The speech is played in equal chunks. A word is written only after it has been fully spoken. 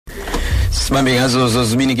Sibambe ngazo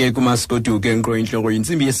zozibini ke kumasikoduke enkqo inhloko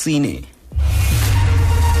insimbi yesine.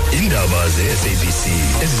 Indaba ze-SABC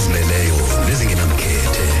ezizimeleyo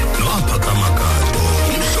nezingenamkhethe no-apha kamakato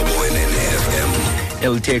umhlobo wenene-FM.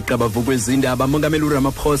 Eltheqa bavukwe izindaba Umongameli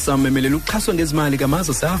uRamaphosa umemelele ukuxhaswa ngezimali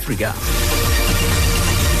kwamazwe aseAfrika.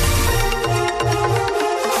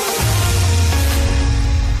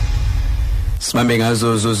 Sibambe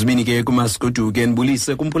ngazo zozibini ke kumasikoduke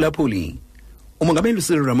nibulise kumphulaphuli. Umongameli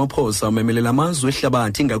uCyril Ramaposa umemelele amazwe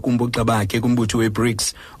ehlabathi ingakumbi oogxa bakhe kumbutho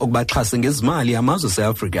weBRICS okubaxhase ngezimali amazwe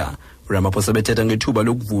aseAfrika. URamaphosa ebethetha ngethuba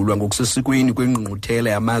lokuvulwa ngokusesikweni kwengqungquthela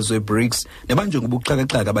yamazwe eBRICS nebanjwe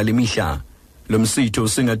ngobuxhaka-xhaka bale mihla. Lo msitho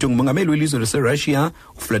usingathe ngumongameli welizwe laseRussia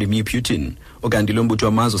uVladimir Putin. Okanti lo mbutho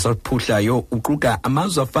wamazwe asaphuhlayo uquka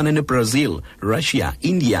amazwe afana neBrazil, Russia,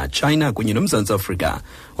 India, China kunye noMzantsi Afrika.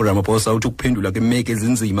 URamaphosa uthi ukuphendula kwimeko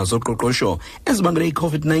ezinzima zoqoqosho ezibangela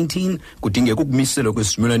iCovid-19 kudingeka ukumiselwa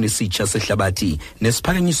kwesivumelwano esitsha sehlabathi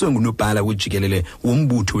nesiphakanyiswe ngunobhala wejikelele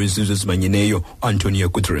wombutho wezizwe ezimanyeneyo Antonio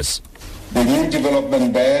Guterres. The New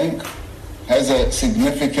Development Bank has a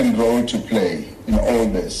significant role to play in all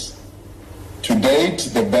this. To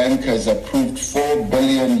date, the bank has approved $4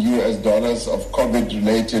 billion of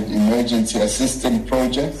COVID-related emergency assistance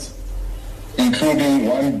projects, including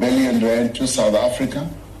R1 billion to South Africa,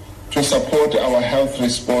 to support our health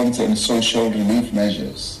response and social relief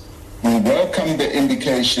measures. We welcome the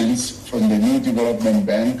indications from the New Development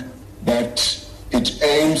Bank that it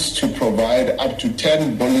aims to provide up to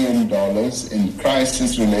 $10 billion in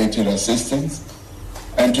crisis-related assistance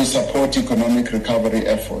and to support economic recovery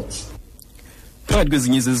efforts. Phakathi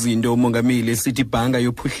kwezinye izinto umongameli esithi ibhanka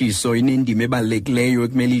yophuhliso inendima ebalulekileyo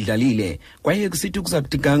ekumele idlalile kwaye kusithi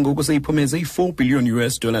kuzakutikanga ukuseyiphumeze i-4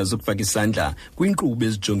 billion ukufaka isandla kwinkqubo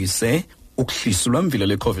ezijongise ukuhlisa ulwamvila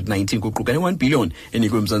le-COVID-19 kuquka ne-1 billion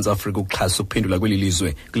enikwe uMzantsi Afrika ukuxhasa ukuphendula kweli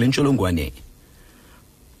lizwe kule ntsholongwane.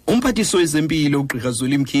 Umphathiso wezempilo uGqirha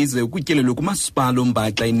Zweli Mkhize ukutyelelwa kumasipala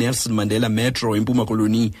ombaxa iNelson Mandela Metro eMpuma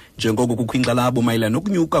Koloni njengoko kukho inkxalabo mayelana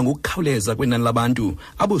nokunyuka ngokukhawuleza kwenani labantu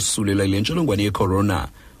abosulela ile ntsholongwane yecorona.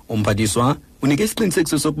 Umphathiswa unike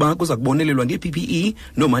isiqinisekiso sokuba kuza kubonelelwa nge-PPE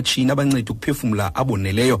noomatshini abanceda ukuphefumla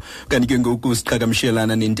aboneleyo. Kanti ke ngoku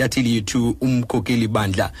siqhagamshelana nentatheli yethu umkhokeli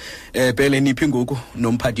bandla. Phele niphi ngoku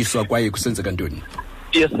nomphathiswa kwaye kusenzeka ntoni?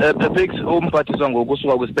 Yes, Pepix umphathiswa ngoku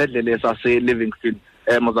usuka kwisibhedlele sase-Livingstone.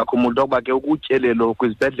 Mazakhumula ukuba ke ukutyelelo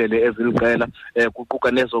kwizibhedlele eziliqela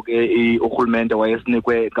kuquka nezo ke urhulumente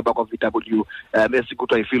wayesinikwe ngabakwa-VW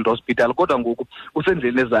esikuthiwa yi-Field Hospital, kodwa ngoku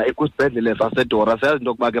usendleleni eza kwisibhedlele saseDora. Siyazi into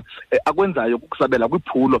yokuba ke akwenzayo kukusabela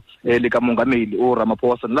kwiphulo likamongameli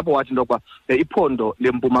uRamaphosa nalapho wathi into yokuba iphondo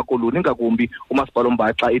leMpuma Koloni ingakumbi umasipala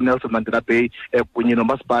ombaxa iNelson Mandela Bay kunye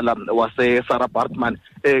nomasipala waseSarah Baartman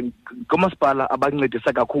kumasipala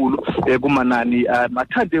abancedisa kakhulu kumanani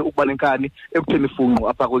mathande ukuba nenkani ekutheni funqu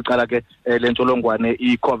apha kwicala ke lentsholongwane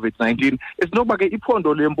i-COVID-19. Isinokuba ke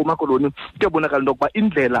iphondo leMpuma Koloni kuyabonakala into yokuba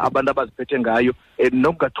indlela abantu abaziphethe ngayo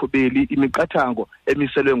nokungathobeli imiqathango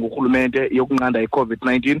emiselwe ngurhulumente yokunqanda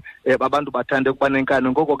i-COVID-19 abantu bathande ukuba nenkani.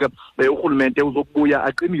 Ngoko ke urhulumente uzokubuya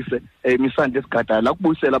aqinise imisandla esigadayo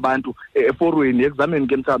ukubuyisela abantu eforweni ekuzameni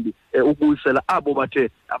ke mhlawumbi ukubuyisela abo bathe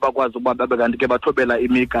abakwazi ukuba babe kanti ke bathobela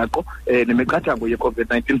imigaqo nemiqathango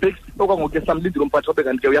ye-COVID-19. Okwangoku ke samlindile umphathi obe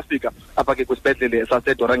kanti ke uyafika apha ke kwisibhedlele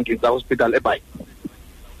saseDora Hospital eBhayi.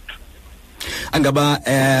 Angaba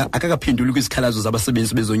akakaphenduli kwisikhalazo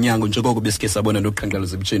zabasebenzi bezonyango njengoko besikhe sabona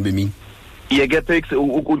noqhankqalazo ebutsheni bemini. Ke Pex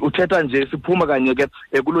uthetha nje siphuma kanye ke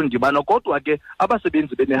kuloo ndibano, kodwa ke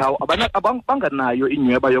abasebenzi benehawu banganayo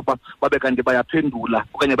inyweba yokuba babe kanti bayaphendula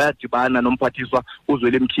okanye bayadibana nomphathiswa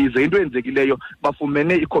uZweli Mkhize. Into enzekileyo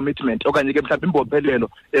bafumene i-commitment okanye ke mhlawumbi imbophelelo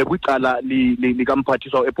kwicala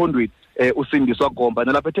likamphathiswa ephondweni usindiswa Gomba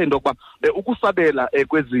nalapho ethe into yokuba ukusabela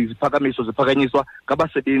kwezi ziphakamiso ziphakanyiswa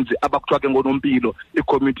ngabasebenzi abakuthiwa ke ngonompilo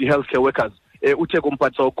i-community healthcare workers. Uthe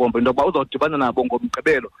kumphathiswa uGomba into yokuba uzawudibana nabo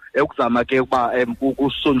ngomgqibelo ukuzama ke ukuba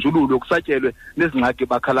kusonjululwe kusatyelwe nezingxaki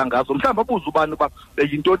bakhala ngazo. Mhlawumbi abuze ubani uba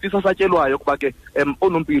yinto isasatyelwayo ukuba ke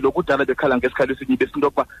onompilo kudala bekhala ngesikhalo esinye besinto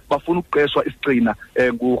yokuba bafuna ukuqeshwa isigcina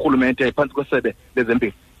ngurhulumente phantsi kwesebe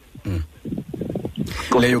lezempilo.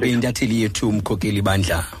 Leyo ke intatheli yethu umkhokeli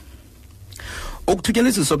bandla.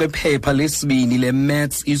 Ukuthutyeleziswa kwephepha lesibini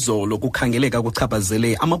le-Maths izolo kukhangeleka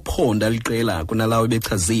kuchaphazele amaphondo aliqela kunalawo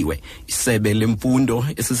bechaziwe. Isebe lemfundo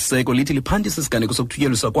esisiseko lithi liphandisa isiganeko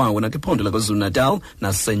sokuthutyeleziswa kwawo nakiphondo laKwaZulu-Natal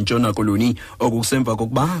naseNtshona Koloni okusemva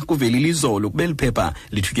kokuba kuvelile izolo kube liphepha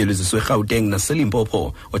lithutyeleziswe eGauteng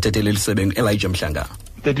naseLimpopo. Othethelele isebe Elijah Mhlanga.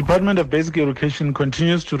 The Department of Basic Education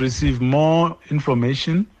continues to receive more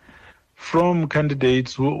information from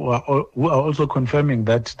candidates who are also confirming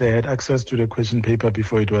that they had access to the question paper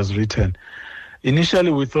before it was written.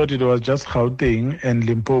 Initially, we thought it was just Gauteng and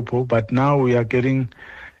Limpopo, but now we are getting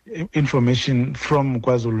information from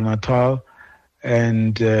KwaZulu-Natal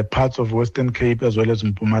and parts of Western Cape as well as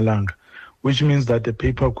Mpumalanga, which means that the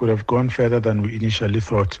paper could have gone further than we initially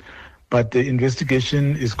thought. But the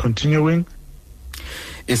investigation is continuing.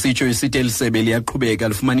 Isitsho isithe elisebe liyaqhubeka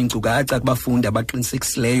lifumana inkcukacha kubafundi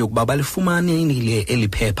abaqinisekisileyo ukuba balifumanile eli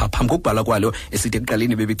phepha phambi kokubhala kwalo, esithi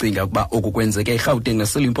ekuqaleni bebecinga ukuba oku kwenzeke eGauteng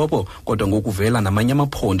naseLimpopo, kodwa ngokuvela namanye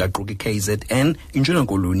amaphondo aquka iKZN, iNtshona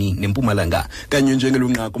Koloni neMpumalanga. Kanye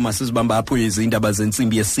njengelunqaku masizibamba apho izindaba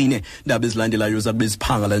zentsimbi yesine, indaba ezilandelayo zabe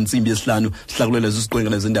ziphangala intsimbi yesihlanu, sihlakulelwe zisiqwenga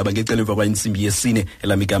nezindaba ngecala emva kwentsimbi yesine.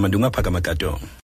 Elamigama ndungaphaka Magato.